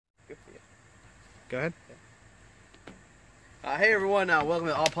Go ahead. Hey everyone, welcome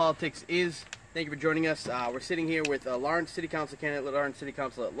to All Politics Is. Thank you for joining us. We're sitting here with Lawrence City Council candidate, Lawrence City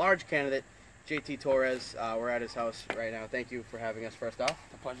Council at Large candidate, JT Torres. We're at his house right now. Thank you for having us first off.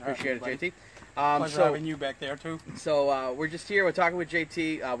 It's a pleasure. Appreciate it, JT. Pleasure having you back there too. So we're just here. We're talking with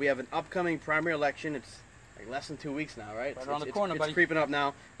JT. We have an upcoming primary election. It's like less than 2 weeks now, right? Right around the corner, buddy. It's creeping up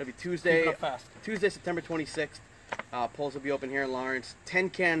now. It'll be Tuesday. Creeping up fast. Tuesday, September 26th. Polls will be open here in Lawrence. 10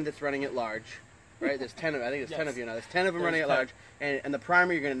 candidates running at large. Right? There's 10 of, I think there's 10 of you now. There's 10 of them running at large. And the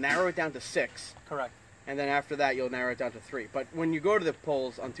primary, you're going to narrow it down to 6. Correct. And then after that, you'll narrow it down to 3. But when you go to the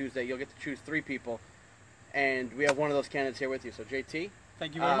polls on Tuesday, you'll get to choose 3 people. And we have one of those candidates here with you. So, JT.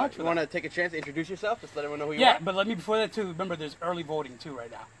 Thank you very much. You want to take a chance to introduce yourself? Just let everyone know who you are. Yeah, but let me, before that too, remember there's early voting too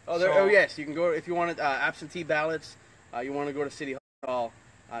right now. Oh, yes. You can go, if you want absentee ballots, you want to go to City Hall,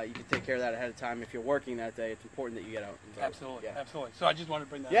 you can take care of that ahead of time. If you're working that day, it's important that you get out and vote. Absolutely, yeah. Absolutely. So I just wanted to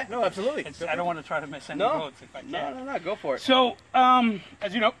bring that up. up. Yeah, no, absolutely. I don't want to try to miss any votes if I can. No, go for it. So,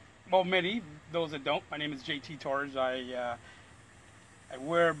 as you know, well, many, those that don't, my name is JT Torres. I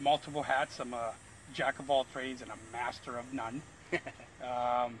wear multiple hats. I'm a jack of all trades and a master of none.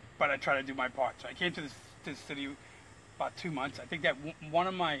 But I try to do my part. So I came to this city about 2 months. I think that one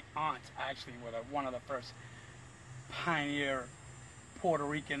of my aunts actually was one of the first pioneer Puerto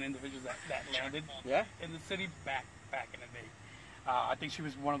Rican individuals that landed in the city back in the day. I think she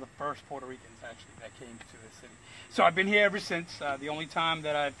was one of the first Puerto Ricans actually that came to the city. So I've been here ever since. The only time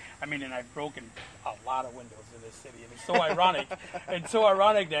that I've broken a lot of windows in this city, and it's so ironic. It's so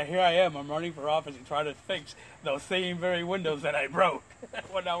ironic that here I am. I'm running for office and trying to fix those same very windows that I broke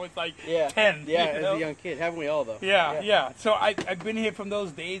when I was like 10. Yeah, as a young kid, haven't we all though? Yeah. So I've been here from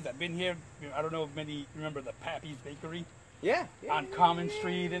those days. I've been here. I don't know if many remember the Pappy's Bakery. Yeah. On Common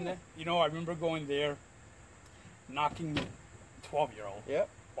Street, and I remember going there, knocking 12-year-old. Yep.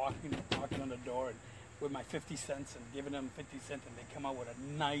 Walking on the door and with my 50 cents and giving them 50 cents, and they come out with a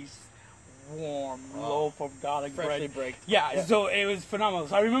nice, warm loaf of garlic freshly bread. Baked. Yeah, so it was phenomenal.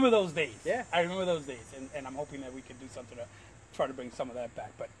 So I remember those days. Yeah. I remember those days, and I'm hoping that we can do something to try to bring some of that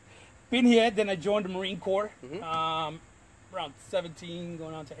back. But been here, then I joined the Marine Corps, around 17,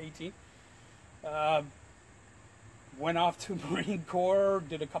 going on to 18. Went off to Marine Corps,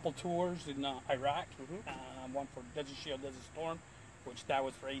 did a couple tours in Iraq, one for Desert Shield, Desert Storm, which that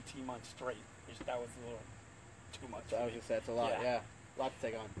was for 18 months straight, which that was a little too much. I was just say, that's a lot, yeah. A lot to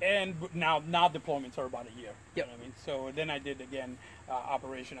take on. And now deployments are about a year. Yep. You know what I mean? So then I did, again,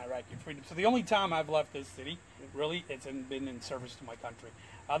 Operation Iraqi Freedom. So the only time I've left this city, really, it's been in service to my country.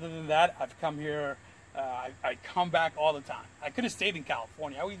 Other than that, I've come here. I come back all the time. I could have stayed in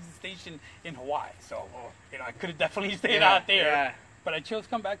California. I was stationed in Hawaii, so I could have definitely stayed out there. Yeah. But I chose to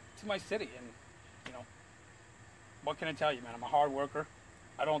come back to my city, and what can I tell you, man? I'm a hard worker.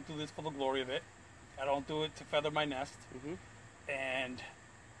 I don't do this for the glory of it. I don't do it to feather my nest. And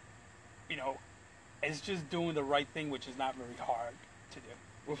it's just doing the right thing, which is not very hard to do.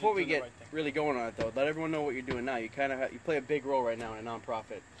 Before we get really going on it, though, let everyone know what you're doing now. You you play a big role right now in a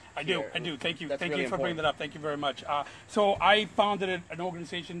nonprofit. I do. Thank you. Thank you for important. bringing that up. Thank you very much. So I founded an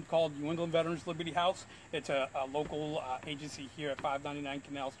organization called New England Veterans Liberty House. It's a local agency here at 599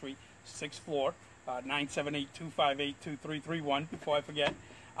 Canal Street, 6th floor, 978-258-2331, before I forget.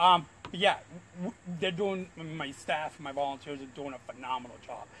 They're doing, my staff, my volunteers are doing a phenomenal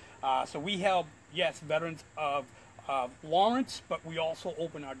job. So we help, veterans of Lawrence, but we also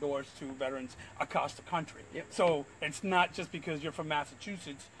open our doors to veterans across the country. Yep. So it's not just because you're from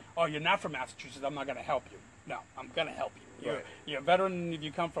Massachusetts or you're not from Massachusetts, I'm not going to help you. No, I'm going to help you. You're a veteran if you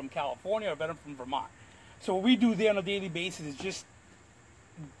come from California or a veteran from Vermont. So what we do there on a daily basis is just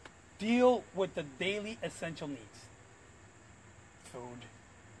deal with the daily essential needs. Food,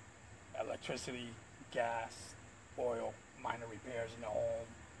 electricity, gas, oil, minor repairs in the home,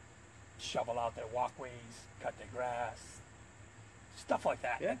 shovel out their walkways, cut their grass, stuff like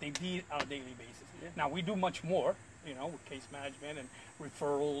that that they need on a daily basis. Now, we do much more, with case management and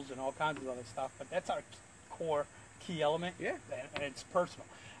referrals and all kinds of other stuff, but that's our core key element, and it's personal.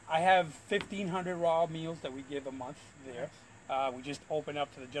 I have 1,500 raw meals that we give a month there. We just open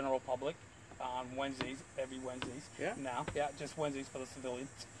up to the general public on Wednesdays, every Wednesdays now. Yeah, just Wednesdays for the civilians.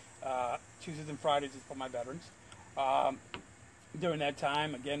 Tuesdays and Fridays is for my veterans. During that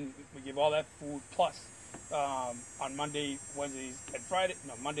time, again, we give all that food, plus on Monday, Wednesdays, and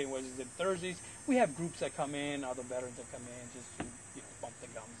Monday, Wednesdays, and Thursdays, we have groups that come in, other veterans that come in, just to bump the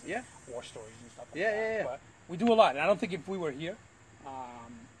gums, and war stories and stuff like that. But we do a lot, and I don't think if we were here,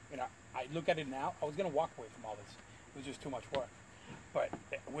 I look at it now, I was going to walk away from all this. It was just too much work. But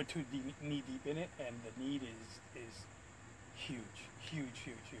we're too knee deep in it, and the need is huge.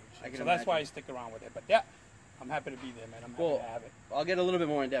 I can So that's why I imagine. stick around with it. But yeah, I'm happy to be there, man. I'm happy Well, to have it. I'll get a little bit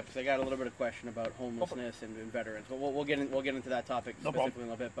more in depth because I got a little bit of question about homelessness and veterans, but we'll get into that topic No specifically in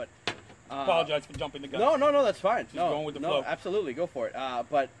a little bit. But Apologize for jumping the gun. no, that's fine. Just going with the flow. Absolutely, go for it.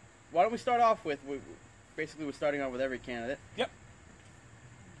 But why don't we start off with basically we're starting off with every candidate. Yep.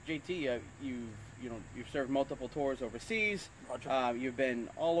 JT, you've served multiple tours overseas. Roger. You've been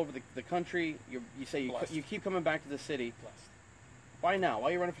all over the country. You say Blessed. you keep coming back to the city. Blessed. Why now? Why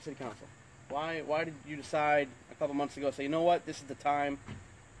are you running for city council? Why did you decide a couple months ago? Say, you know what, this is the time,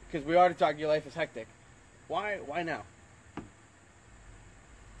 because we already talked. Your life is hectic. Why now?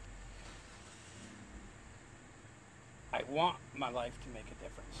 I want my life to make a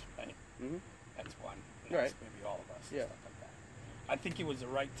difference, right? Mm-hmm. That's one. Right. That's maybe all of us. And Yeah. stuff like that. I think it was the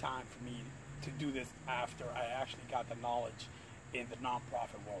right time for me to do this after I actually got the knowledge in the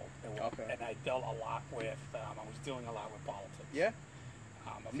nonprofit world. Okay. And I dealt a lot with, I was dealing a lot with politics. Yeah.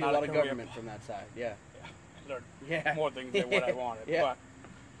 I'm See not a lot of career government pol- from that side. Yeah. Yeah. I learned Yeah. more things than what I wanted. Yeah. But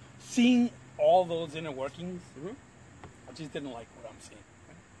seeing all those inner workings, Mm-hmm. I just didn't like what I'm seeing.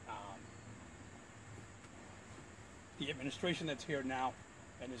 The administration that's here now,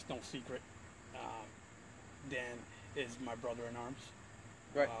 and it's no secret, Dan is my brother in arms.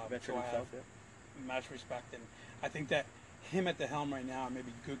 Right. So Veteran I himself. have Yeah. much respect, and I think that him at the helm right now, and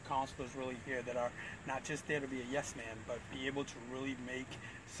maybe good counselors really here that are not just there to be a yes man, but be able to really make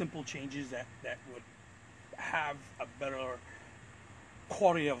simple changes that would have a better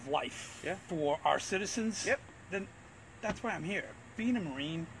quality of life Yeah. for our citizens. Yep. Then that's why I'm here. Being a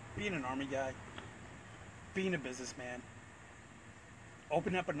Marine, being an Army guy, being a businessman,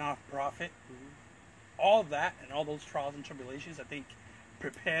 opening up a nonprofit, all that and all those trials and tribulations, I think,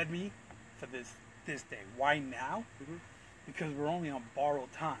 prepared me for this day. Why now? Mhm. Because we're only on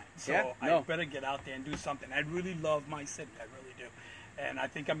borrowed time. So Yeah, I no. better get out there and do something. I really love my city. I really do. And I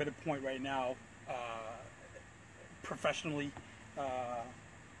think I'm at a point right now, professionally,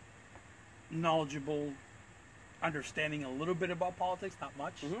 knowledgeable, understanding a little bit about politics, not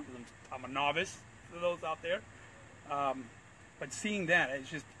much. Mhm. 'Cause I'm a novice for those out there. But seeing that, it's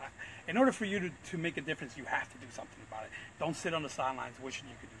just, in order for you to make a difference, you have to do something about it. Don't sit on the sidelines wishing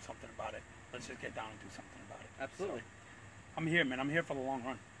you could do something about it. Let's just get down and do something about it. Absolutely. So, I'm here, man. I'm here for the long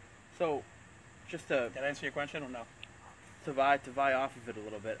run. So, just to Did I answer your question or no? vie off of it a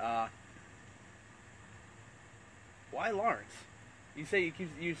little bit. Why Lawrence? You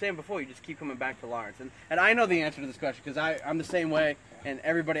were saying before you just keep coming back to Lawrence, and I know the answer to this question because I'm the same way, and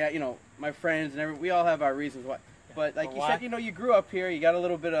everybody, my friends and we all have our reasons why. But like But you why? said, you grew up here, you got a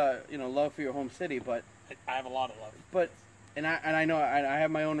little bit of love for your home city, but I have a lot of love. I know I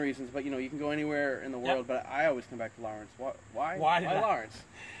have my own reasons, but you can go anywhere in the world, Yep. but I always come back to Lawrence. Why Why did I- Lawrence?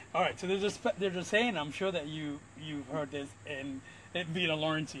 All right, so there's a saying. I'm sure that you've heard this, and it being a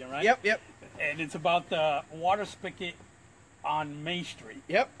Lawrenceian, right? Yep. And it's about the water spigot on Main Street.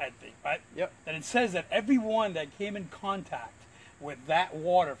 Yep. I think, right? Yep. And it says that everyone that came in contact with that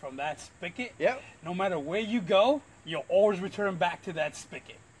water from that spigot, Yep. no matter where you go, you'll always return back to that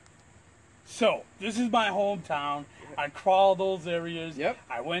spigot. So this is my hometown. I crawl those areas. Yep.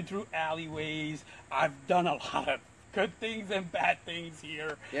 I went through alleyways. I've done a lot of good things and bad things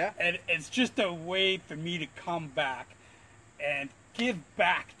here. Yeah. And it's just a way for me to come back and give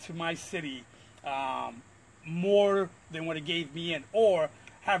back to my city more than what it gave me, or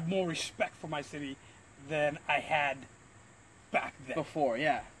have more respect for my city than I had back then. Before,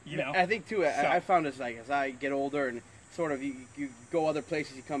 yeah. You know? I think too. So- I found as I get older and sort of you go other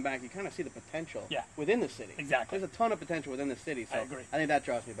places, you come back, you kind of see the potential. Yeah. Within the city. Exactly. There's a ton of potential within the city. So I agree. I think that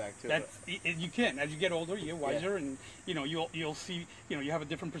draws me back too. That's you can, as you get older, you get wiser, and you'll see, you have a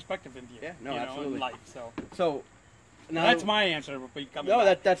different perspective in you. Yeah, no, in absolutely. life. So So now that's my answer. Coming No,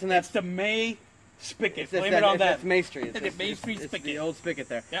 back. that's It's the May spigot. it's Blame it on that. That's May Street. It's the May Street it's spigot. the old spigot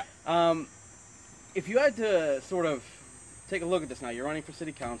there. Yeah. If you had to sort of take a look at this now, you're running for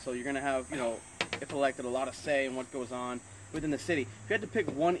city council. You're going to have, if elected, a lot of say in what goes on within the city. If you had to pick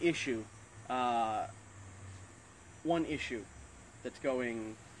one issue that's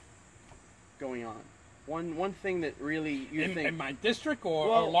going on, one thing that really you think in my district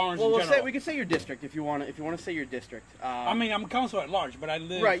or Lawrence in we'll general. we could say your district if you want to say your district. I mean, I'm a council at large, but I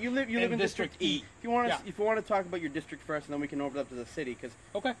live Right, you live in District E. If you want to Yeah. if you want to talk about your district first, and then we can open it up to the city because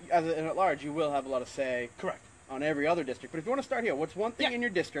Okay. and at large you will have a lot of say Correct. on every other district. But if you want to start here, what's one thing Yeah. in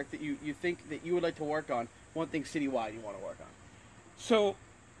your district that you think that you would like to work on? One thing citywide you want to work on? So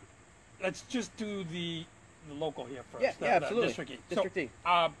let's just do the local here first. Yeah, the absolutely. District E. District E.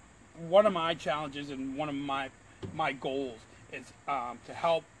 One of my challenges and one of my goals is to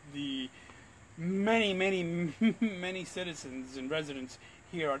help the many citizens and residents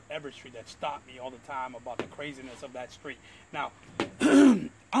here on Everett Street that stop me all the time about the craziness of that street. Now,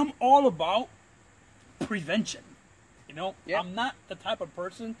 I'm all about prevention. You know, I'm not the type of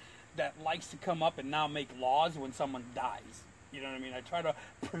person that likes to come up and now make laws when someone dies. You know what I mean? I try to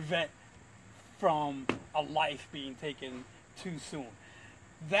prevent from a life being taken too soon.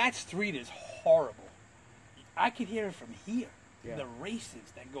 That street is horrible. I could hear it from here, the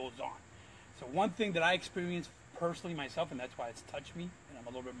races that goes on. So one thing that I experienced personally myself, and that's why it's touched me, and I'm a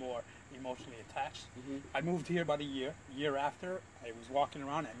little bit more emotionally attached. I moved here about a year after. I was walking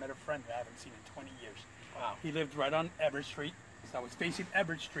around, I met a friend that I haven't seen in 20 years. Wow. He lived right on Everett Street, so I was facing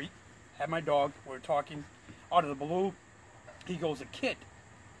Everett Street, had my dog, we were talking, out of the blue, he goes, a kid.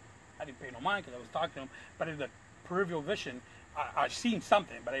 I didn't pay no mind because I was talking to him, but in the peripheral vision, I seen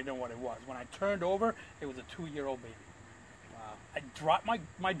something, but I didn't know what it was. When I turned over, it was a 2-year-old baby. Wow. I dropped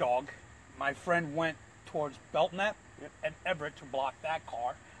my dog. My friend went towards Belknap and Everett to block that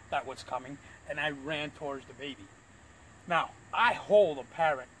car that was coming, and I ran towards the baby. Now, I hold a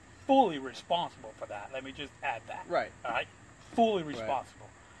parent fully responsible for that. Let me just add that. Right. All right? Fully responsible.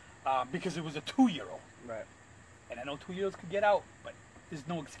 Because it was a 2-year-old. Right. And I know 2-year-olds could get out, but there's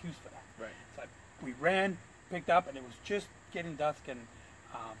no excuse for that. Right. So we ran, picked up, and it was just getting dusk, and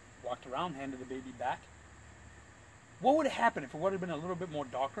walked around, handed the baby back. What would have happened if it would have been a little bit more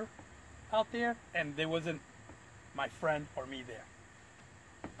darker out there, and there wasn't my friend or me there?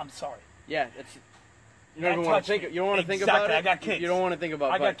 I'm sorry. Yeah, it's. You don't even want to think. You don't want to think about it. I got kids. You don't want to think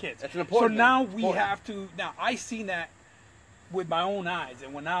about. I got kids. That's an important. So now we have to. Now I seen that with my own eyes,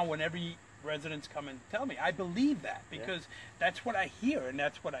 and when every residents come and tell me, I believe that because that's what I hear and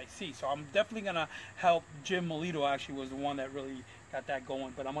that's what I see. So I'm definitely gonna help. Jim Melito actually was the one that really got that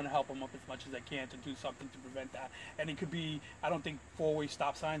going, but I'm gonna help him up as much as I can to do something to prevent that. And it could be. I don't think 4-way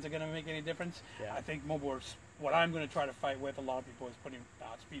stop signs are gonna make any difference. Yeah. I think more. What I'm going to try to fight with a lot of people is putting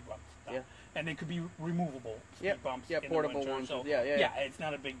speed bumps down. And they could be removable speed bumps. Yeah, in portable the winter. ones. So, yeah, it's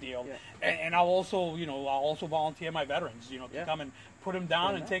not a big deal. Yeah. And I'll also, I'll also volunteer my veterans, to come and put them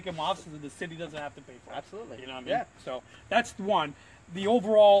down and take them off so that the city doesn't have to pay for it. Absolutely. You know what I mean? Yeah. So that's one. The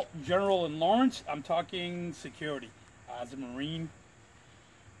overall general in Lawrence, I'm talking security. As a Marine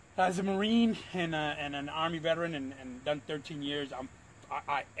and an Army veteran and done 13 years, I'm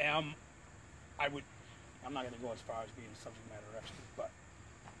not going to go as far as being a subject matter expert, but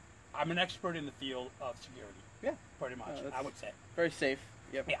I'm an expert in the field of security. Yeah. Pretty much, I would say. Very safe.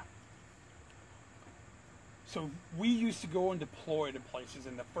 Yep. Yeah. So we used to go and deploy to places,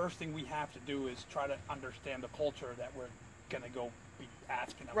 and the first thing we have to do is try to understand the culture that we're going to go be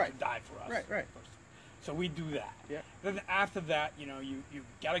asking them to die for us. Right. So we do that. Yeah. Then after that, you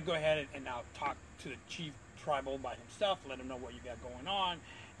got to go ahead and now talk to the chief tribal by himself, let him know what you got going on,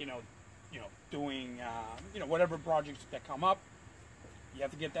 doing, whatever projects that come up. You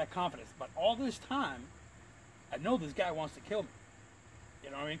have to get that confidence. But all this time, I know this guy wants to kill me.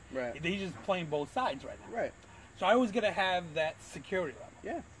 You know what I mean? Right. He's just playing both sides right now. Right. So I always got to have that security level.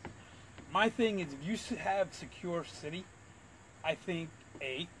 Yeah. My thing is, if you have secure city, I think,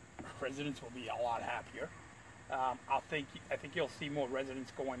 residents will be a lot happier. I think you'll see more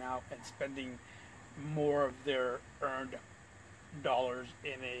residents going out and spending more of their earned dollars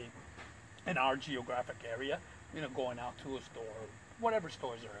in our geographic area, going out to a store, whatever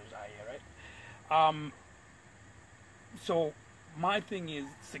stores there is out here, right? So my thing is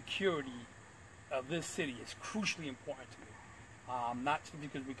security of this city is crucially important to me. Not simply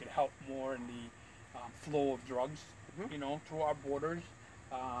because we could help more in the flow of drugs, through our borders,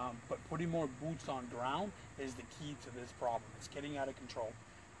 but putting more boots on ground is the key to this problem. It's getting out of control.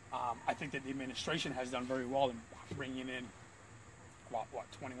 I think that the administration has done very well in bringing in,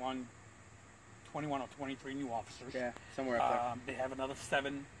 21 or 23 new officers. Yeah, somewhere up there. They have another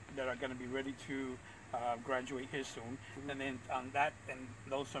 7 that are going to be ready to graduate here soon. And then on that, and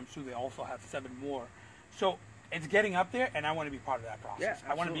those times too, they also have 7 more. So it's getting up there, and I want to be part of that process.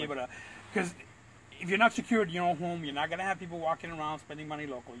 Yeah, I want to be able to, because if you're not secured in your own home, you're not going to have people walking around spending money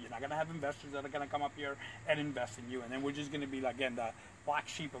locally. You're not going to have investors that are going to come up here and invest in you. And then we're just going to be, again, the black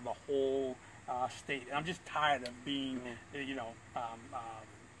sheep of the whole state. And I'm just tired of being,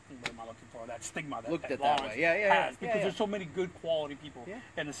 what am I looking for? That stigma that Looked at Lawrence that way. Yeah, has. Because there's so many good quality people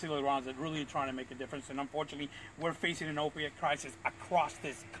in the city of Lawrence that really are trying to make a difference. And unfortunately, we're facing an opiate crisis across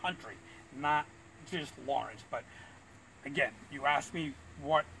this country, not just Lawrence. But again, you asked me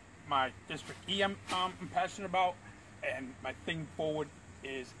what my District E I'm passionate about, and my thing forward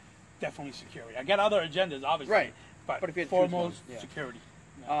is definitely security. I got other agendas, obviously, but if you had foremost, security.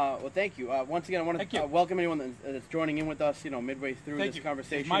 Well, thank you. Once again, I want to welcome anyone that's joining in with us, midway through this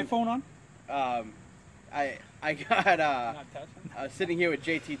conversation. Is my phone on? I got Not touching. sitting here with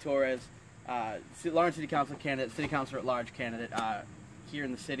JT Torres, Lawrence City Council candidate, City Councilor at Large candidate here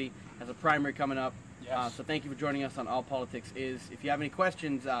in the city. Has a primary coming up. Yes. So thank you for joining us on All Politics Is. If you have any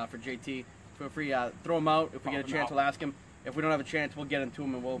questions for JT, feel free throw them out. If we get a chance, we'll ask him. If we don't have a chance, we'll get them to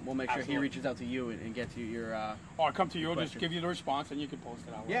him, and we'll make sure Absolutely. he reaches out to you and gets you your. Or I'll come to you, question. just give you the response, and you can post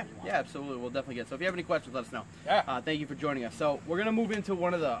it out. Yeah, wherever you want. yeah, absolutely. We'll definitely get. So if you have any questions, let us know. Yeah. Thank you for joining us. So we're gonna move into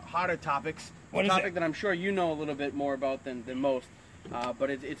one of the hotter topics. What a is topic it? that I'm sure you know a little bit more about than most.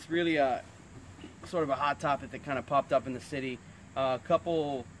 But it's really a sort of a hot topic that kind of popped up in the city a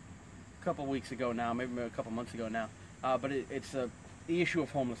couple weeks ago now, maybe a couple months ago now. But it's the issue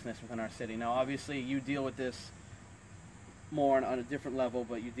of homelessness within our city. Now, obviously, you deal with this more on a different level,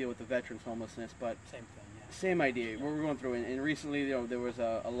 but you deal with the veterans' homelessness. But Same thing, yeah. same idea. What we're going through, and recently, there was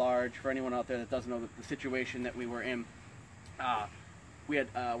a large. For anyone out there that doesn't know the situation that we were in, we had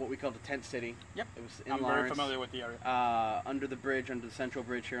what we called the tent city. Yep. It was in I'm Lawrence, very familiar with the area. under the bridge, under the Central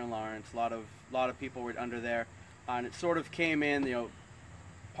Bridge here in Lawrence. A lot of people were under there, and it sort of came in.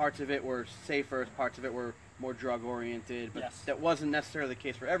 Parts of it were safer, parts of it were more drug oriented. But Yes. that wasn't necessarily the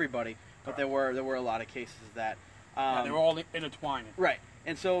case for everybody. But there were a lot of cases of that. Yeah, they were all intertwining. Right.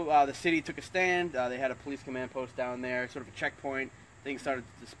 And so the city took a stand. They had a police command post down there, sort of a checkpoint. Things started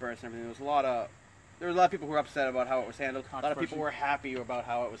to disperse and everything. There was a lot of people who were upset about how it was handled. A lot of people were happy about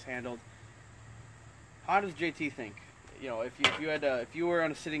how it was handled. How does JT think? If you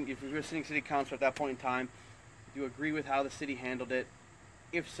were sitting city council at that point in time, do you agree with how the city handled it?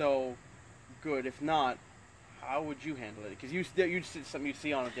 If so, good. If not, how would you handle it? Because you something you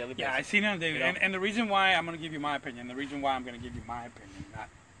see on a daily basis. Yeah, I seen it on David, You know? and the reason why I'm going to give you my opinion, the reason why I'm going to give you my opinion, not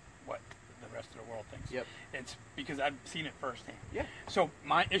what the rest of the world thinks. Yep. It's because I've seen it firsthand. Yeah. So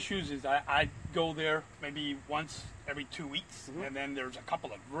my issues is I go there maybe once every 2 weeks, Mhm. and then there's a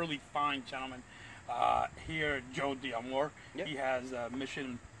couple of really fine gentlemen here. Joe Diamore, Yep. he has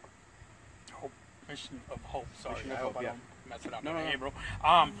Mission of Hope. Sorry, Mission I of hope Hope, I yeah. don't mess it up. No, no, no. April.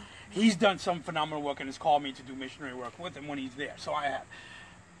 He's done some phenomenal work and has called me to do missionary work with him when he's there. So I have.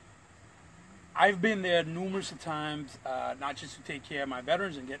 I've been there numerous of times, not just to take care of my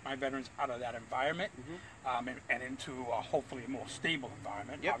veterans and get my veterans out of that environment, and into hopefully a more stable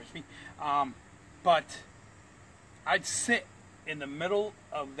environment, Yep. obviously. But I'd sit in the middle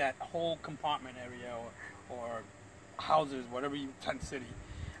of that whole compartment area or houses, whatever you tent city.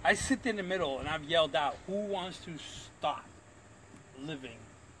 I sit in the middle and I've yelled out, "Who wants to stop living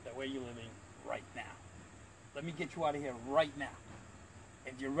the way you're living right now? Let me get you out of here right now.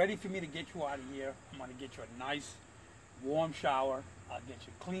 If you're ready for me to get you out of here, I'm going to get you a nice warm shower. I'll get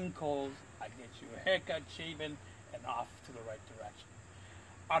you clean clothes. I'll get you a haircut, shaven, and off to the right direction."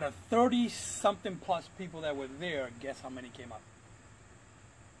 Out of 30-something plus people that were there, guess how many came up?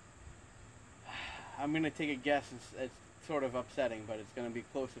 I'm going to take a guess. It's sort of upsetting, but it's going to be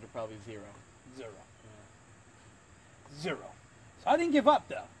closer to probably zero. Zero. So I didn't give up,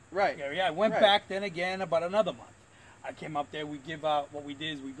 though. Right. Gary, I went Right. back then again about another month. I came up there. We give out, what we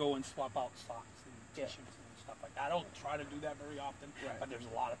did is we go and swap out socks and Yeah. t-shirts and stuff like that. I don't try to do that very often, Right. but there's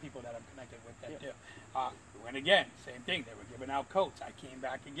a lot of people that I'm connected with that Yeah. do. We went again, same thing. They were giving out coats. I came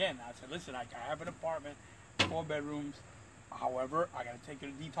back again. I said, "Listen, I have an apartment, 4 bedrooms. However, I got to take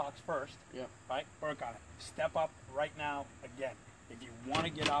you to detox first, Yeah. right? Work on it. Step up right now again. If you want to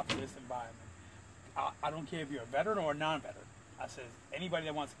get off of this environment, I don't care if you're a veteran or a non-veteran. I said, anybody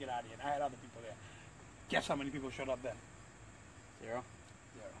that wants to get out of here, and I had other people there. Guess how many people showed up then? Zero.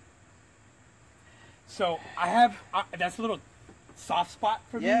 So I have, that's a little soft spot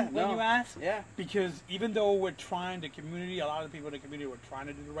for Yeah, me when no. you ask. Yeah. Because even though we're trying, the community, a lot of the people in the community were trying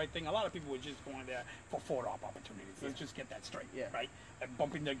to do the right thing, a lot of people were just going there for photo-op opportunities. Let's just get that straight, Yeah. right? And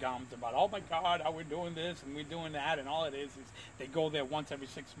bumping their gums about, "Oh my God, how we're doing this and we're doing that," and all it is they go there once every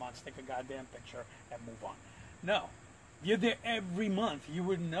 6 months, take a goddamn picture, and move on. No. You're there every month. You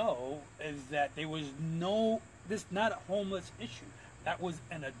would know is that there was this not a homeless issue. That was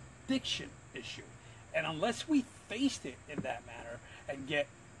an addiction issue. And unless we faced it in that manner and get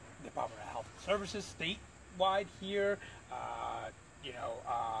the Department of Health and Services statewide here,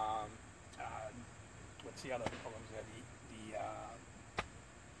 what's the other programs there?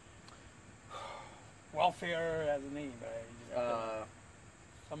 The welfare has a name, but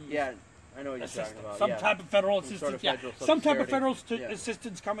Yeah, I know what you're talking about. some yeah. type of federal Some assistance, sort of federal Social some type of Security. federal Yeah.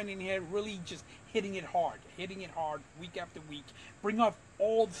 assistance coming in here, really just hitting it hard week after week. Bring up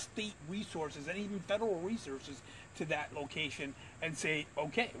all the state resources and even federal resources to that location and say,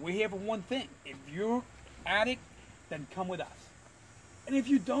 "Okay, we're here for one thing. If you're addict, then come with us. And if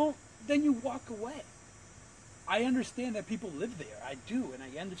you don't, then you walk away." I understand that people live there. I do, and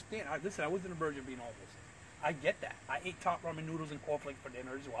I understand. Listen, I was on the verge of being homeless. I get that. I ate top ramen noodles and cornflakes for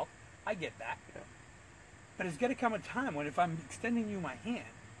dinner as well. I get that. Yeah. But it's going to come a time when if I'm extending you my hand,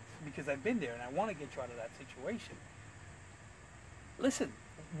 because I've been there and I want to get you out of that situation. Listen,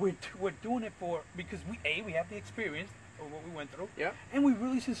 we're doing it because we have the experience of what we went through. Yeah. And we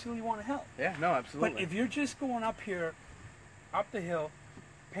really sincerely want to help. Yeah, no, absolutely. But if you're just going up here, up the hill,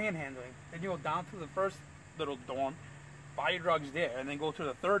 panhandling, then you go down to the first little dorm, buy your drugs there, and then go to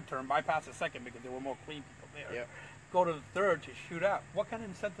the third term, bypass the second because there were more clean people there. Yeah. Go to the third to shoot out. What kind of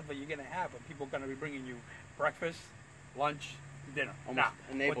incentive are you going to have when people are going to be bringing you breakfast, lunch, dinner? Almost Now,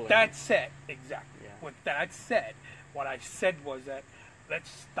 enabling with that it. said, exactly. Yeah. With that said, what I said was that let's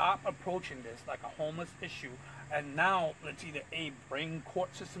stop approaching this like a homeless issue, and now let's either bring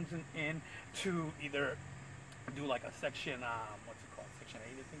court systems in to either do like a section, what's it called, Section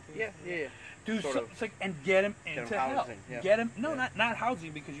 8, I think. Yeah. Do Sort so, of it's like, and get him into help. housing, yeah. Get him, Yeah. not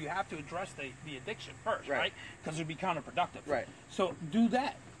housing, because you have to address the addiction first, Right. right? Because it would be counterproductive. Right. So do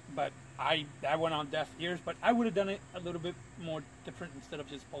that. But I went on deaf ears, but I would have done it a little bit more different instead of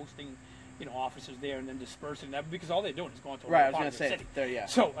just posting, officers there and then dispersing that, because all they're doing is going to a Right, I was part going of to the say, city. yeah.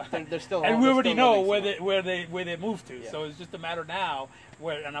 So they're still, and we they're already still know living where somewhere. they moved to. Yeah. So it's just a matter now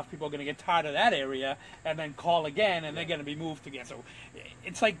where enough people are going to get tired of that area and then call again, and they're going to be moved again. So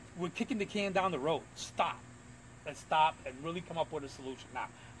it's like we're kicking the can down the road. Stop. Let's stop and really come up with a solution. Now,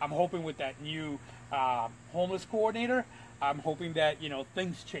 I'm hoping with that new homeless coordinator, I'm hoping that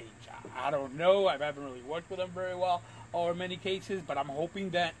things change. I don't know. I haven't really worked with them very well, or in many cases, but I'm hoping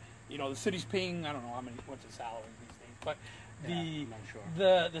that the city's paying. I don't know what's the salary these days, but I'm not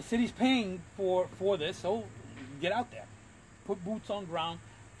sure. the city's paying for this. So get out there, put boots on ground,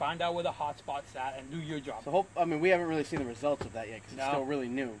 find out where the hot spot's at, and do your job. So we haven't really seen the results of that yet because it's still really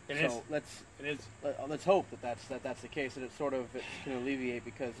new. It so is. let's hope that's the case, and it can alleviate,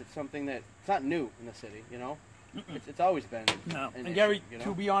 because it's something that it's not new in the city. It's always been. No. an And issue, Gary,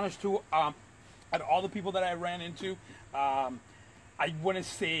 to be honest, too, out of all the people that I ran into, I want to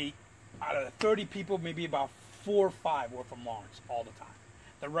say out of the 30 people, maybe about 4 or 5 were from Lawrence all the time.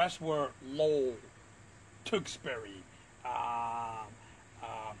 The rest were Lowell, Tewksbury,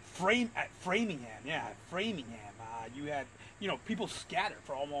 Framingham. Yeah, Framingham. You had people scattered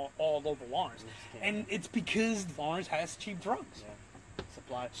for all over Lawrence, and it's because Lawrence has cheap drugs. Yeah.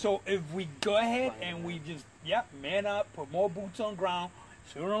 Supply. So if we go ahead and we just man up, put more boots on ground,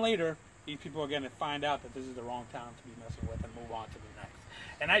 sooner or later these people are going to find out that this is the wrong town to be messing with and move on to the next.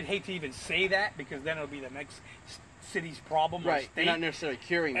 And I'd hate to even say that, because then it'll be the next city's problem, Right. or state. You're not necessarily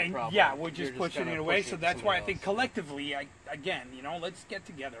curing the And problem. yeah, we're You're just pushing kinda it away. pushing So that's why I think somewhere else. collectively, let's get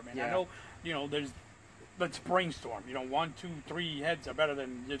together, man. Yeah. I know, let's brainstorm. 1, 2, 3 heads are better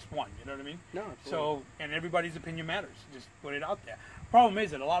than just one. You know what I mean? No, absolutely. So, and everybody's opinion matters. Just put it out there. Problem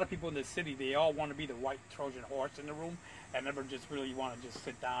is that a lot of people in this city, they all want to be the white Trojan horse in the room, and never just really want to just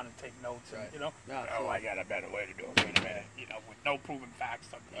sit down and take notes. Right. And, No, absolutely. I got a better way to do it. Wait a minute. With no proven facts.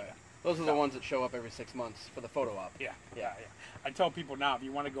 Right. Those are the ones that show up every 6 months for the photo op. Yeah. I tell people now, if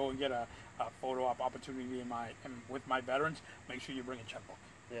you want to go and get a photo op opportunity with my veterans, make sure you bring a checkbook.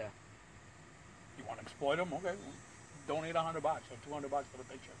 Yeah. You want to exploit them? Okay, donate $100 or $200 for the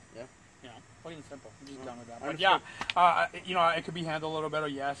picture. Yeah. Plain and simple. I'm just done with that. Understood. But yeah, it could be handled a little better.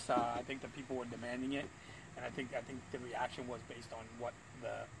 Yes, I think the people were demanding it, and I think the reaction was based on what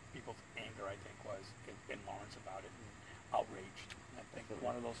the people's anger, I think, was in Lawrence about it, and outraged. I think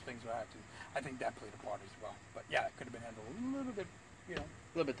one of those things I had to. I think that played a part as well. But yeah, it could have been handled a little bit, A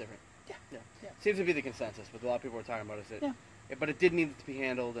little bit different. Yeah. Seems to be the consensus, but a lot of people were talking about it. Yeah. But it did need to be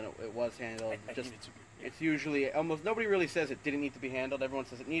handled, and it was handled. It needed to be. Yeah. It's usually almost nobody really says it didn't need to be handled. Everyone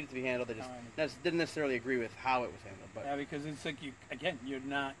says it needed to be handled. They just didn't necessarily agree with how it was handled. But Yeah, because it's like you're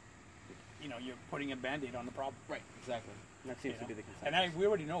not, you're putting a Band-Aid on the problem. right, exactly. And that seems to be the consensus. And we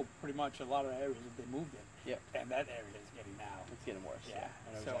already know pretty much a lot of areas that they moved in. Yep. And that area is getting now. It's getting worse. Yeah.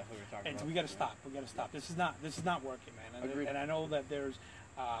 I know So, exactly what you're talking and about. we got to stop. We got to stop. This is not working, man. Agreed. And I know that there's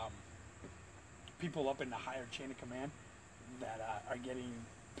people up in the higher chain of command that are getting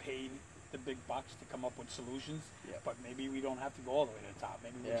paid the big bucks to come up with solutions. Yep. But maybe we don't have to go all the way to the top.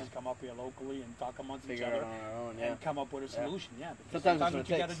 Maybe we just come up here locally and talk amongst Figure each it other out on our own. and come up with a solution. Yeah. Because Sometimes that's that's what what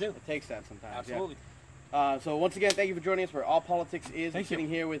you got to do. It takes that sometimes. Absolutely. Yeah. So once again, thank you for joining us where All Politics is. Thank We're sitting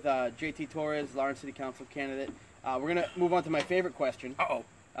you. here with JT Torres, Lawrence City Council candidate. We're gonna move on to my favorite question. Uh-oh.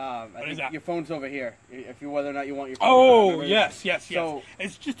 I think is that? your phone's over here. If you whether or not you want your phone. Oh, Remember yes. So-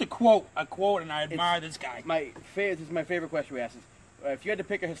 It's just a quote, and I admire this guy. This is my favorite question we ask. Is, if you had to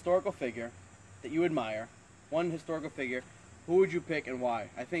pick a historical figure that you admire, one historical figure, who would you pick and why?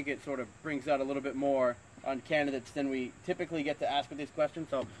 I think it sort of brings out a little bit more on candidates than we typically get to ask with these questions.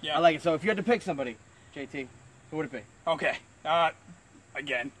 So Yeah. I like it. So if you had to pick somebody, JT, who would it be? Okay.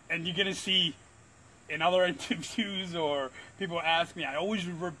 Again, and you're gonna see in other interviews or people ask me, I always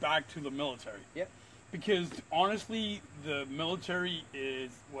revert back to the military. Yep. Because honestly, the military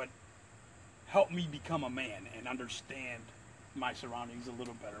is what helped me become a man and understand my surroundings a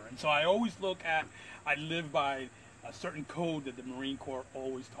little better. And so I always I live by a certain code that the Marine Corps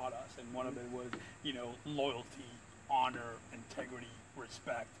always taught us. And one of it was, loyalty, honor, integrity,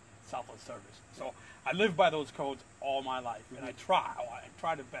 respect, selfless service. So I live by those codes all my life, and I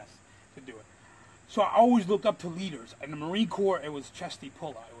try the best to do it. So I always looked up to leaders. In the Marine Corps, it was Chesty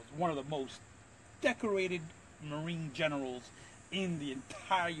Pulla. It was one of the most decorated Marine generals in the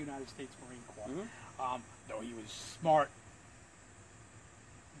entire United States Marine Corps. Though he was smart,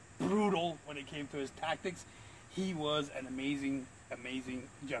 brutal when it came to his tactics, he was an amazing, amazing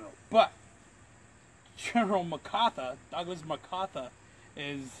general. But General MacArthur, Douglas MacArthur,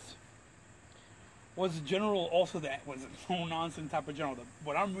 was a general also that was a no-nonsense type of general.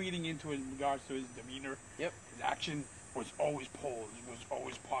 What I'm reading into in regards to his demeanor, Yep. his action was always posed, was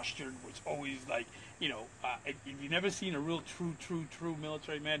always postured, was always like, if you've never seen a real true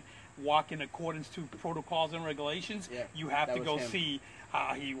military man walk in accordance to protocols and regulations, Yeah, you have that to was go him. see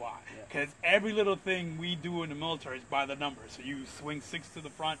how he walked. Yeah. Because every little thing we do in the military is by the numbers. So you swing 6 to the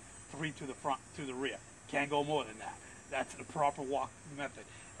front, 3 to the front, to the rear. Can't go more than that. That's the proper walk method.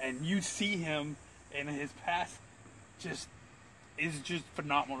 And you see him in his past, is just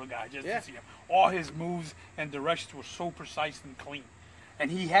phenomenal guy. Just Yeah. to see him, all his moves and directions were so precise and clean. And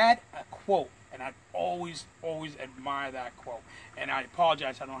he had a quote, and I always admire that quote. And I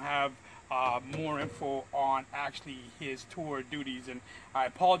apologize, I don't have more info on actually his tour duties, and I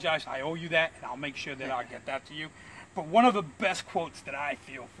apologize. I owe you that, and I'll make sure that I'll get that to you. But one of the best quotes that I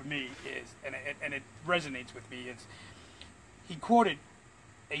feel for me is, and it resonates with me, is he quoted,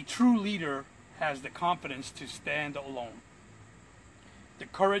 "A true leader has the confidence to stand alone, the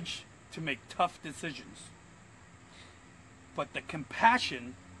courage to make tough decisions, but the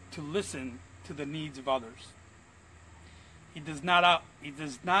compassion to listen to the needs of others. He does not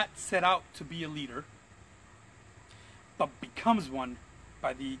set out to be a leader, but becomes one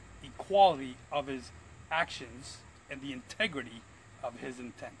by the equality of his actions and the integrity of his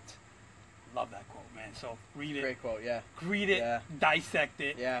intent." Love that quote, man. So read it. Great quote, yeah. Read it, Yeah. dissect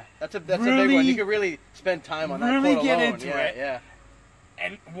it. Yeah, that's a big Really- one. You could really spend time on that really quote get alone. into yeah, it. Yeah,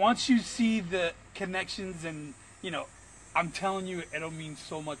 And once you see the connections and, I'm telling you, it'll mean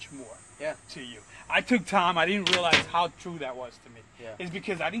so much more yeah. to you. I took time. I didn't realize how true that was to me. Yeah. It's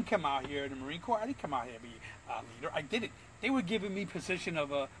because I didn't come out here in the Marine Corps. I didn't come out here to be a leader. I didn't. They were giving me position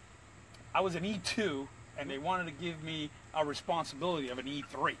of I was an E2, and they wanted to give me a responsibility of an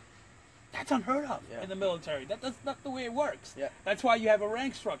E3. That's unheard of Yeah. in the military. That's not the way it works. Yeah. That's why you have a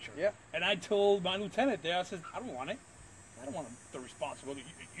rank structure. Yeah. And I told my lieutenant there, I said, I don't want it. I don't want the responsibility.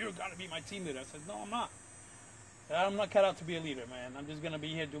 You're going to be my team leader. I said, no, I'm not. I said, I'm not cut out to be a leader, man. I'm just going to be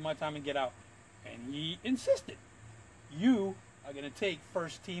here, do my time, and get out. And he insisted. You are going to take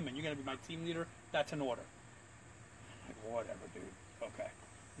first team, and you're going to be my team leader. That's an order. I'm like, whatever, dude. Okay.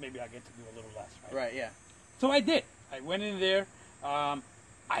 Maybe I get to do a little less, right? Right, yeah. So I did. I went in there. I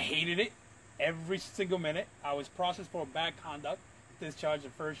hated it. Every single minute. I was processed for bad conduct, discharged the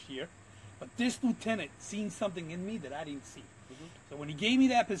first year. But this lieutenant seen something in me that I didn't see. Mm-hmm. So when he gave me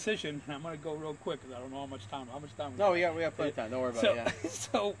that position, and I'm going to go real quick because I don't know how much time No, we got plenty of time. Don't worry about it. Yeah.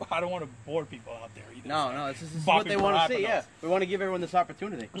 So I don't want to bore people out there either. No, this is Bobby what they want to see. Barabbas. Yeah, we want to give everyone this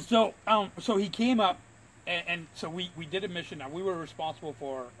opportunity. So he came up, and so we did a mission. Now, we were responsible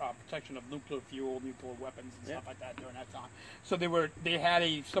for protection of nuclear fuel, nuclear weapons, and stuff like that during that time. So they had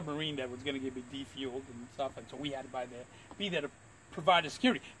a submarine that was going to get me defueled and stuff, and so we had to be there to provide the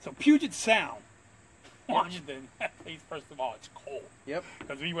security. So Puget Sound, Washington, that place, first of all, it's cold. Yep.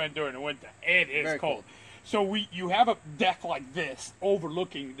 Because we went during the winter. It is Very cold. cold. So you have a deck like this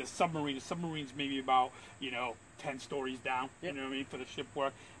overlooking the submarine. The submarine's maybe about 10 stories down. Yep. You know what I mean, for the ship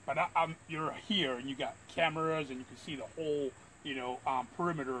work. But you're here and you got cameras and you can see the whole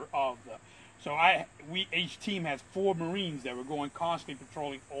perimeter of the. So each team has 4 Marines that were going constantly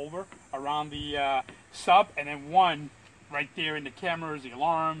patrolling over around the sub, and then one right there in the cameras, the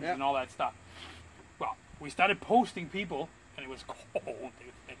alarms, Yep. and all that stuff. Well, we started posting people, and it was cold. It was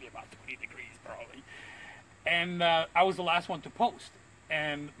maybe about 20 degrees probably. And I was the last one to post.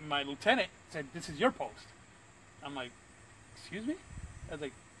 And my lieutenant said, "This is your post." I'm like, "Excuse me?" I was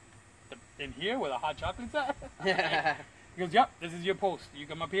like, "In here where the hot chocolate's at?" He goes, "Yep, this is your post. You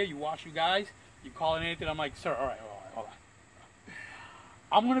come up here, you wash you guys, you call it anything." I'm like, "Sir, all right, hold on.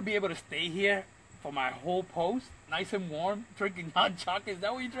 I'm going to be able to stay here for my whole post, nice and warm, drinking hot chocolate. Is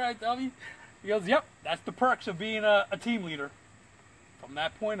that what you're trying to tell me? He goes, yep, that's the perks of being a team leader. From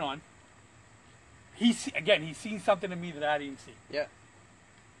that point on, he's seen something in me that I didn't see. Yeah.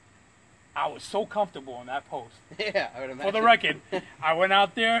 I was so comfortable in that post. Yeah, I would imagine. For the record, I went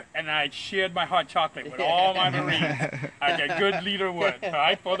out there and I shared my hot chocolate with all my Marines. Like a good leader would, all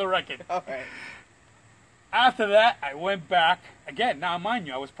right? For the record. All right. After that, I went back. Again, now mind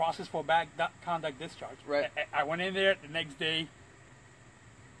you, I was processed for bad conduct discharge. Right. I went in there the next day,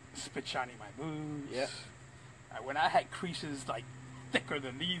 spit shining my boots. Yeah. I had creases like thicker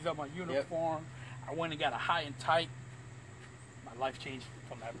than these on my uniform. Yep. I went and got a high and tight. My life changed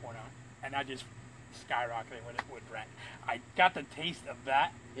from that point on. And I just skyrocketed when it would rank. I got the taste of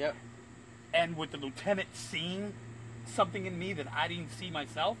that. Yep. And with the lieutenant seeing something in me that I didn't see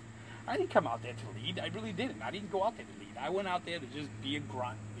myself, I didn't come out there to lead. I really didn't. I didn't go out there to lead. I went out there to just be a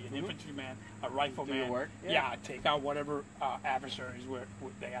grunt, be an infantryman, a rifleman. Do your work. Yeah, take out whatever adversaries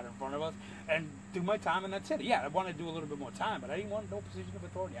they had in front of us, and do my time, and that's it. Yeah, I wanted to do a little bit more time, but I didn't want no position of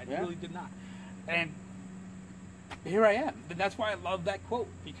authority. I really did not. And here I am. And that's why I love that quote,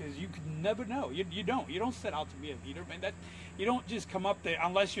 because you could never know. You don't set out to be a leader, man. You don't just come up there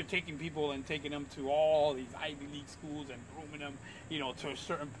unless you're taking people and taking them to all these Ivy League schools and grooming them, to a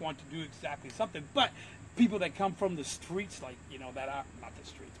certain point to do exactly something. But people that come from the streets, like, that are not the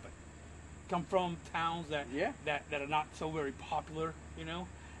streets, but come from towns that are not so very popular,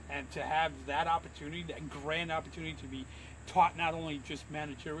 and to have that opportunity, that grand opportunity to be taught not only just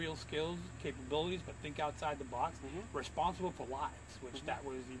managerial skills, capabilities, but think outside the box, responsible for lives, which that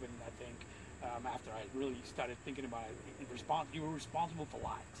was even, I think, after I really started thinking about it, you were responsible for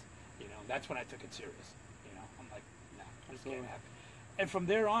lives. That's when I took it serious. I'm like, nah, this can't happen. And from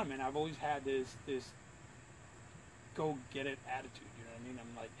there on, man, I've always had this go get it attitude. You know what I mean?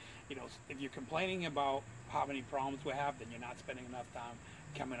 I'm like, if you're complaining about how many problems we have, then you're not spending enough time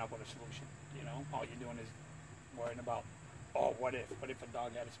coming up with a solution. All you're doing is worrying about, what if a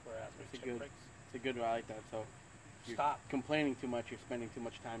dog had a square ass with it's a good one. I like that. So you're stop complaining too much. You're spending too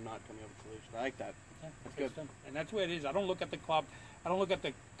much time not coming up with a solution. I like that. Yeah, that's good. And that's what it is. I don't look at the cup. I don't look at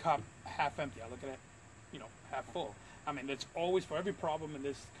the cup half empty. I look at it, half full. I mean, there's always, for every problem in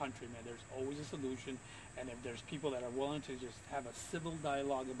this country, man, there's always a solution. And if there's people that are willing to just have a civil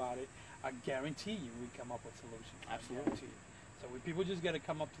dialogue about it, I guarantee you we come up with solutions. Absolutely. I guarantee you. So people just got to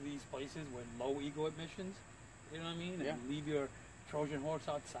come up to these places with low ego admissions, you know what I mean? And leave your Trojan horse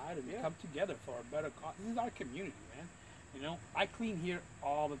outside and come together for a better cause. This is our community, man. I clean here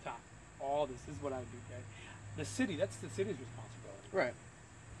all the time. This is what I do, okay? The city, that's the city's responsibility. Right.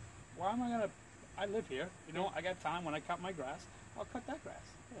 Why am I going to, I live here, I got time when I cut my grass, I'll cut that grass.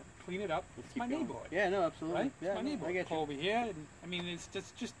 Yeah. Clean it up. It's my neighborhood. Yeah, no, absolutely. Right? Yeah, it's my neighborhood. I get you. Over here, and, I mean, it's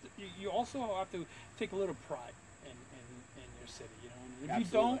just you also have to take a little pride in your city, And if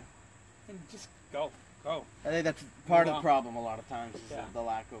you don't, then just go. I think that's part of the problem a lot of times is the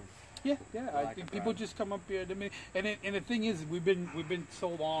lack of. I think people just come up here. And the thing is, we've been so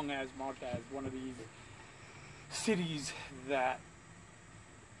long as marked as one of these cities that,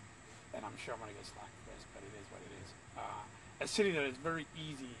 and I'm sure I'm gonna get slack for this, but it is what it is. A city that is very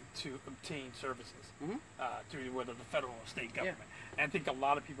easy to obtain services through whether the federal or state government. And I think a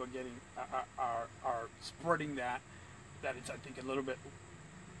lot of people are getting are spreading that it's, I think, a little bit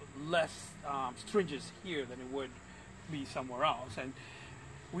less stringent here than it would be somewhere else. And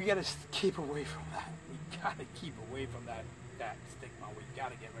we got to keep away from that. We got to keep away from that stigma. We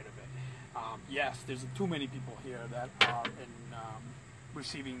got to get rid of it. Yes, there's too many people here that are in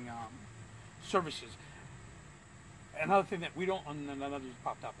receiving services. Another thing that we don't, another just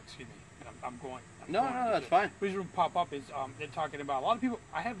popped up, excuse me, and I'm going. No, that's fine. The reason pop up is they're talking about, a lot of people,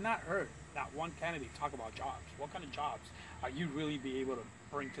 I have not heard not one candidate talk about jobs. What kind of jobs are you really be able to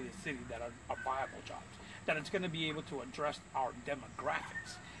bring to the city that are viable jobs? That it's going to be able to address our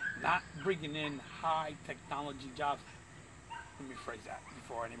demographics, not bringing in high technology jobs. Let me phrase that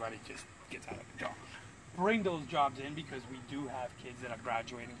before anybody just gets out of the job. Bring those jobs in, because we do have kids that are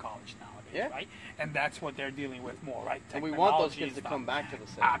graduating college nowadays, right? And that's what they're dealing with more, right? And we want those kids to come back to the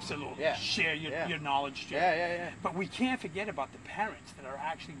city. Absolutely. Share your knowledge. But we can't forget about the parents that are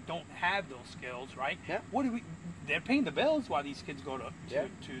actually don't have those skills, right? What do we? They're paying the bills while these kids go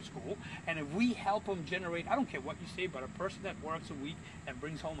to school. And if we help them generate, I don't care what you say, but a person that works a week and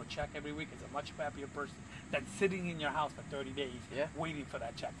brings home a check every week is a much happier person than sitting in your house for 30 days waiting for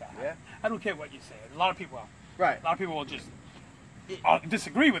that check to happen. I don't care what you say. A lot of people, a lot of people will just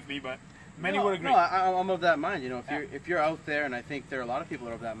disagree with me, but many would agree. No, I'm of that mind. If you're out there, and I think there are a lot of people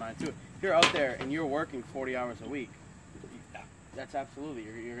that are of that mind too. If you're out there and you're working 40 hours a week, That's absolutely.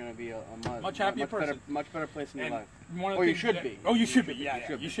 You're going to be a much happier person, much better place in your life. Or you should be. Oh, you should be.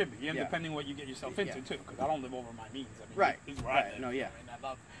 Yeah, you should be. And Yeah. depending on what you get yourself into too, because I don't live over my means. I mean, Right. This is where I live. No, yeah. And I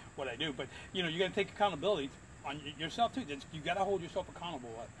love what I do, but you got to take accountability on yourself too. You got to hold yourself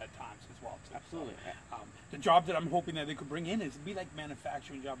accountable at times as well. Too. Absolutely. So, the jobs that I'm hoping that they could bring in is be like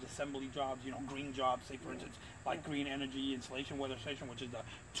manufacturing jobs, assembly jobs, green jobs. Say for instance, like green energy, insulation, weather station, which is the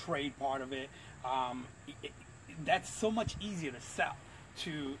trade part of it. That's so much easier to sell.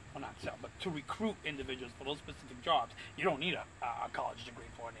 Well, not sell, but to recruit individuals for those specific jobs. You don't need a college degree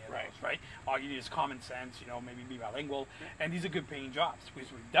for any of those, right? All you need is common sense, maybe be bilingual. Yeah. And these are good paying jobs because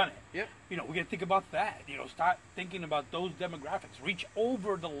we've done it. Yep. We got to think about that. Start thinking about those demographics. Reach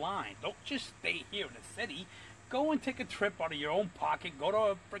over the line. Don't just stay here in the city. Go and take a trip out of your own pocket. Go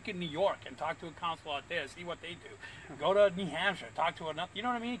to freaking New York and talk to a consul out there. See what they do. Go to New Hampshire. Talk to another. You know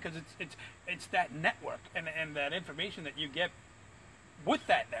what I mean? Because it's that network and that that you get with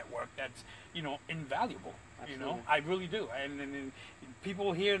that network that's invaluable. Absolutely. I really do. And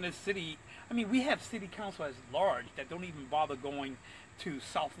people here in this city, I mean, we have city council as large that don't even bother going to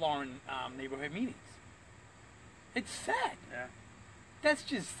South Lawn neighborhood meetings. It's sad. Yeah. That's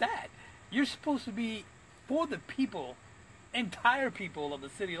just sad. You're supposed to be for the people, entire people of the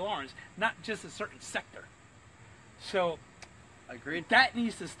city of Lawrence, not just a certain sector. So agreed. That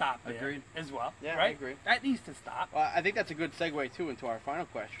needs to stop there. Agreed. As well. Yeah, right? I agree. That needs to stop. Well, I think that's a good segue too into our final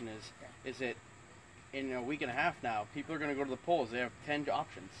question is it in a week and a half now, people are going to go to the polls. They have 10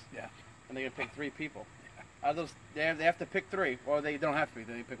 options. Yeah. And they're going to pick 3 people. Out of those, they have to pick 3, or they don't have to.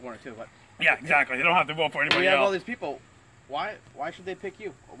 They pick 1 or 2. But yeah, exactly. They don't have to vote for anybody we have else. all these people. Why should they pick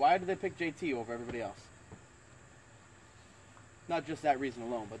you? Why do they pick JT over everybody else? Not just that reason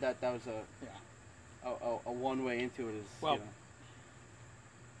alone, but that was a one way into it. Is well,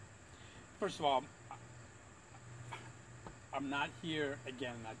 first of all, I'm not here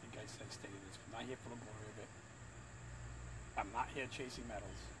again. I think I stated this. I'm not here for the glory of it. I'm not here chasing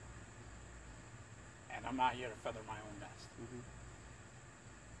medals, and I'm not here to feather my own nest. Mm-hmm.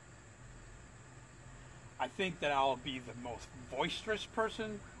 I think that I'll be the most boisterous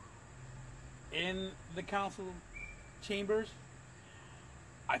person in the council chambers.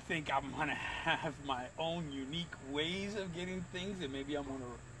 I think I'm going to have my own unique ways of getting things, and maybe I'm going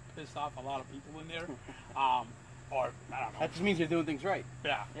to piss off a lot of people in there. Or, I don't know. That just means you're doing things right.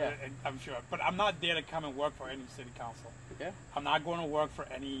 Yeah, I'm sure. But I'm not there to come and work for any city council. Yeah. I'm not going to work for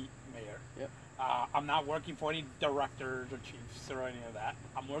any mayor. Yep. I'm not working for any directors or chiefs or any of that.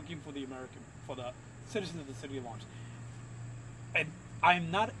 I'm working for the citizens of the city of Lawrence. And I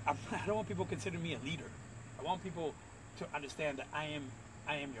don't want people to consider me a leader. I want people to understand that I am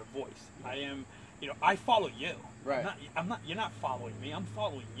your voice. I am, I follow you. Right. You're not following me. I'm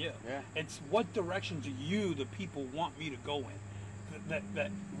following you. Yeah. It's what direction do you, the people, want me to go in?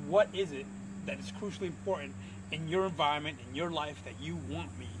 That what is it that is crucially important in your environment, in your life, that you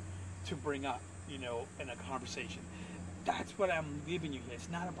want me to bring up, in a conversation? That's what I'm giving you here. It's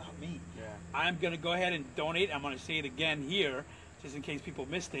not about me. Yeah. I'm going to go ahead and donate. I'm going to say it again here, just in case people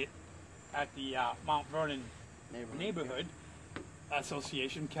missed it, at the Mount Vernon neighborhood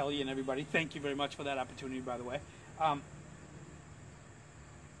Association. Kelly and everybody, thank you very much for that opportunity, by the way. I'm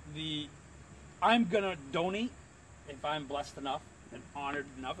going to donate, if I'm blessed enough and honored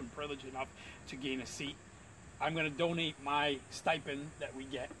enough and privileged enough to gain a seat. I'm going to donate my stipend that we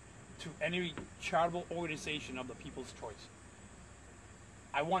get to any charitable organization of the people's choice.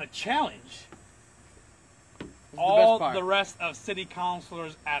 I want to challenge all the rest of city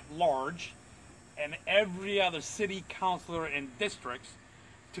councilors at large and every other city councilor in districts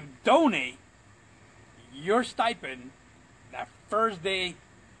to donate your stipend that first day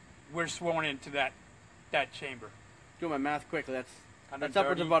we're sworn into that chamber. Doing my math quickly, that's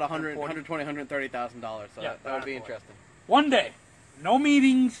upwards of about $120,000, $130,000. So yeah, that would be interesting. One day, no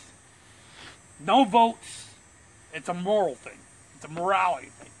meetings, no votes. It's a moral thing. It's a morality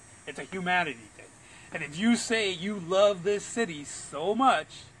thing. It's a humanity thing. And if you say you love this city so much,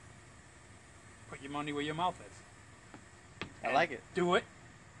 put your money where your mouth is. I like it. Do it.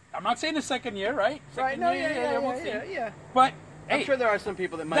 I'm not saying the second year, right? Right, no, yeah. But, I'm hey, sure there are some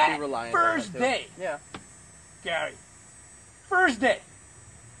people that might be reliant on that first day, yeah. Gary, first day,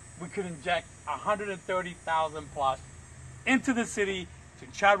 we could inject 130,000 plus into the city to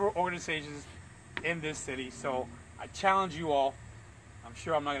charitable organizations in this city. So I challenge you all. I'm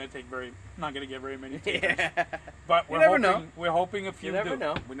sure I'm not going to get very many takers. Yeah. But we're hoping a few you never do.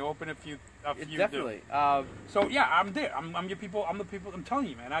 know. We're hoping a few definitely. do. So yeah, I'm there. I'm your people. I'm the people. I'm telling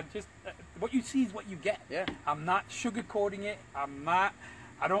you, man. I just what you see is what you get. Yeah. I'm not sugarcoating it. I'm not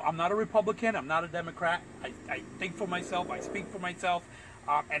I'm not a Republican. I'm not a Democrat. I think for myself. I speak for myself.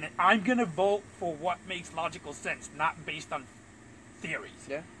 And I'm going to vote for what makes logical sense, not based on theories.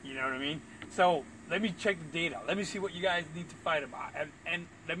 Yeah. You know what I mean? So let me check the data. Let me see what you guys need to fight about. And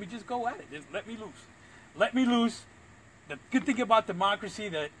let me just go at it. Just let me loose. Let me loose. The good thing about democracy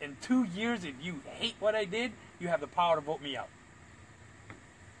that in 2 years, if you hate what I did, you have the power to vote me out.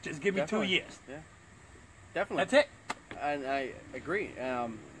 Just give me Definitely. 2 years. Yeah. Definitely. That's it. And I agree.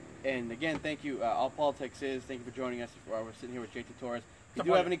 And again, thank you. All Politics is. Thank you for joining us. We're sitting here with JT Torres. If you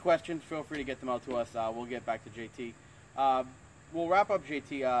do have any questions, feel free to get them out to us. We'll get back to JT. We'll wrap up,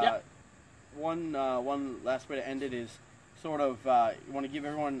 JT. One last way to end it is sort of you want to give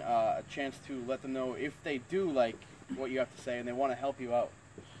everyone a chance to let them know if they do like what you have to say and they want to help you out.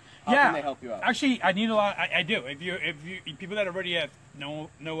 How can they help you out? Actually, I need a lot. I do. If you people that already have know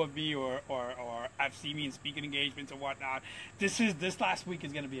of me or have seen me in speaking engagements or whatnot, this last week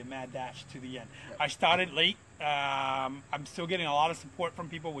is going to be a mad dash to the end. Yep. I started late. I'm still getting a lot of support from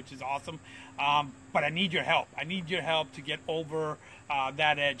people, which is awesome. But I need your help. I need your help to get over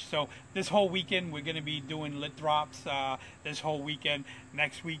that edge. So this whole weekend we're going to be doing lit drops. This whole weekend,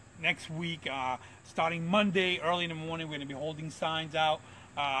 next week, starting Monday early in the morning, we're going to be holding signs out.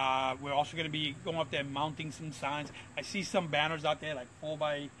 We're also going to be going up there mounting some signs. I see some banners out there, like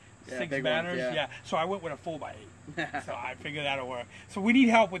 4x6 banners. Ones, yeah. So I went with a 4x8. So I figured that'll work. So we need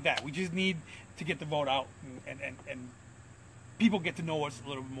help with that. We just need to get the vote out and people get to know us a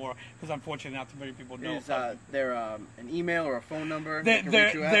little bit more, because unfortunately not too many people know. Is there an email or a phone number?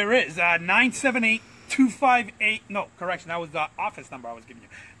 There is 978-258. No, correction. That was the office number I was giving you.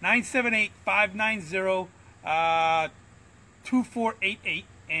 978-590-2488,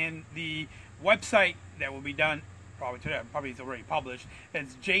 and the website that will be done probably today, probably it's already published,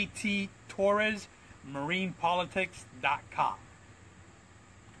 it's JT Torres marinepolitics.com.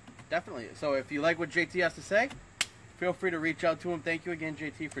 Definitely. So if you like what JT has to say, feel free to reach out to him. Thank you again,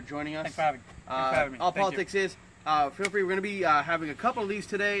 JT, for joining us. Thanks for having me. All Politics is. Feel free. We're going to be having a couple of these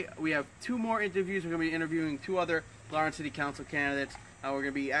today. We have 2 more interviews. We're going to be interviewing 2 other Lawrence City Council candidates. We're going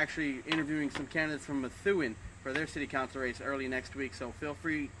to be actually interviewing some candidates from Methuen for their city council race early next week. So feel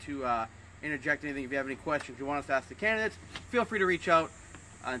free to interject anything if you have any questions you want us to ask the candidates. Feel free to reach out.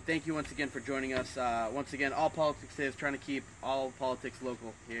 And thank you once again for joining us. Once again, All Politics is trying to keep all politics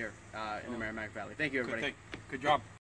local here in the Merrimack Valley. Thank you, everybody. Good job.